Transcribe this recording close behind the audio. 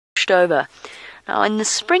pushed over. Now, in the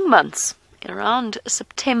spring months, around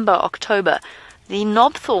September, October, the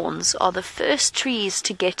knob thorns are the first trees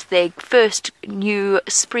to get their first new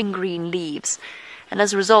spring green leaves. And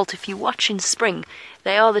as a result, if you watch in spring,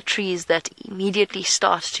 they are the trees that immediately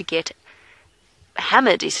start to get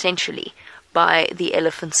hammered, essentially, by the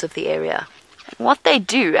elephants of the area. And what they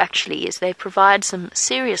do, actually, is they provide some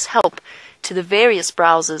serious help to the various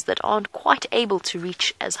browsers that aren't quite able to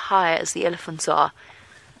reach as high as the elephants are.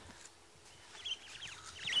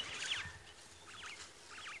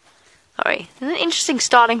 Sorry, there's an interesting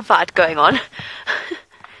starling fight going on.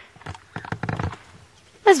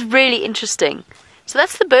 That's really interesting. So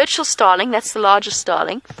that's the Birchall starling, that's the largest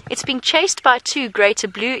starling. It's being chased by two greater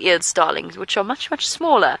blue-eared starlings, which are much, much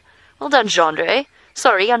smaller. Well done, Chandre.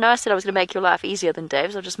 Sorry, I know I said I was going to make your life easier than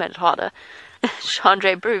Dave's, I've just made it harder.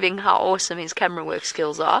 Chandre proving how awesome his camera work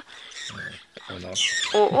skills are. Or not.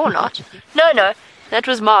 Or not. No, that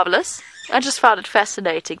was marvellous. I just found it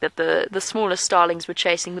fascinating that the smaller starlings were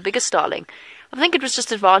chasing the bigger starling. I think it was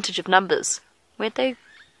just advantage of numbers. Where'd they...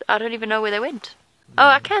 I don't even know where they went. Oh,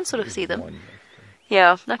 I can sort of see them.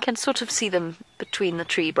 Yeah, I can sort of see them between the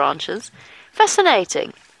tree branches.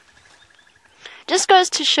 Fascinating. Just goes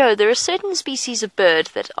to show there are certain species of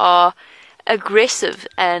bird that are aggressive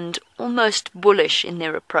and almost bullish in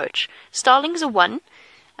their approach. Starlings are one.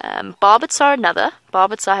 Barbets are another.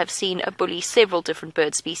 Barbets I have seen bully several different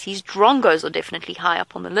bird species. Drongos are definitely high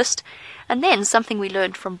up on the list. And then something we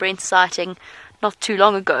learned from Brent's sighting not too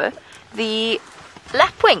long ago, the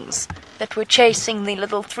lapwings that were chasing the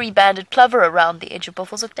little three-banded plover around the edge of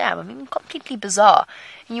Buffelshoek Dam. I mean, completely bizarre.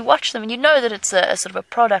 And you watch them and you know that it's a sort of a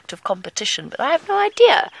product of competition, but I have no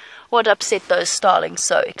idea what upset those starlings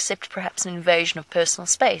so, except perhaps an invasion of personal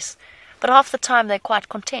space. But half the time they're quite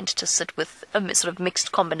content to sit with a sort of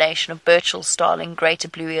mixed combination of Birchall starling, greater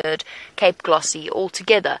blue-eared, Cape glossy, all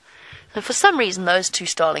together. And for some reason those two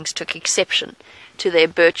starlings took exception to their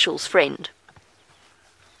Birchall's friend.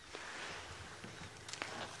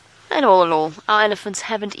 And all in all, our elephants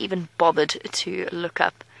haven't even bothered to look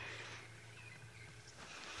up.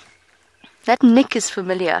 That nick is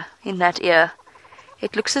familiar in that ear.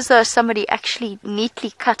 It looks as though somebody actually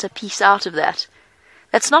neatly cut a piece out of that.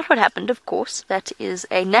 That's not what happened, of course. That is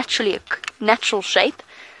a natural shape.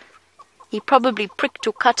 He probably pricked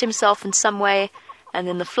or cut himself in some way, and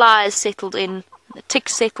then the flies settled in, the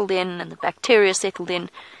ticks settled in, and the bacteria settled in,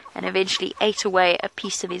 and eventually ate away a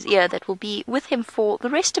piece of his ear that will be with him for the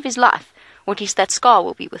rest of his life, or at least that scar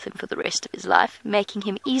will be with him for the rest of his life, making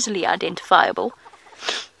him easily identifiable.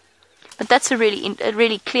 But that's a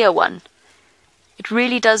really clear one. It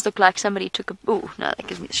really does look like somebody took a... Ooh, no, that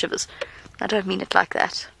gives me the shivers. I don't mean it like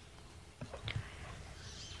that.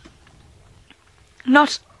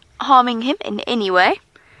 Not harming him in any way,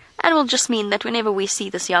 and will just mean that whenever we see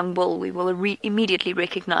this young bull, we will immediately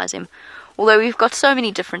recognize him. Although we've got so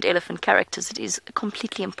many different elephant characters, it is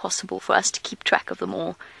completely impossible for us to keep track of them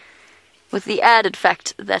all, with the added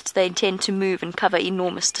fact that they tend to move and cover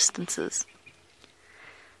enormous distances.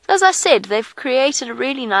 As I said, they've created a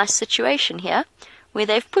really nice situation here, where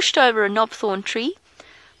they've pushed over a knobthorn tree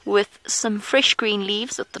with some fresh green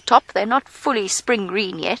leaves at the top. They're not fully spring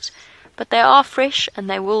green yet, but they are fresh, and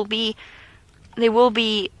there will be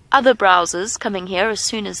other browsers coming here as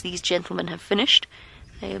soon as these gentlemen have finished.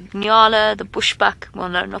 The nyala, the bushbuck, well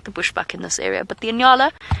no, not the bushbuck in this area, but the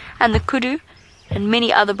nyala and the kudu, and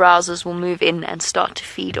many other browsers will move in and start to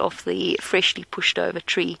feed off the freshly pushed over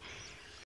tree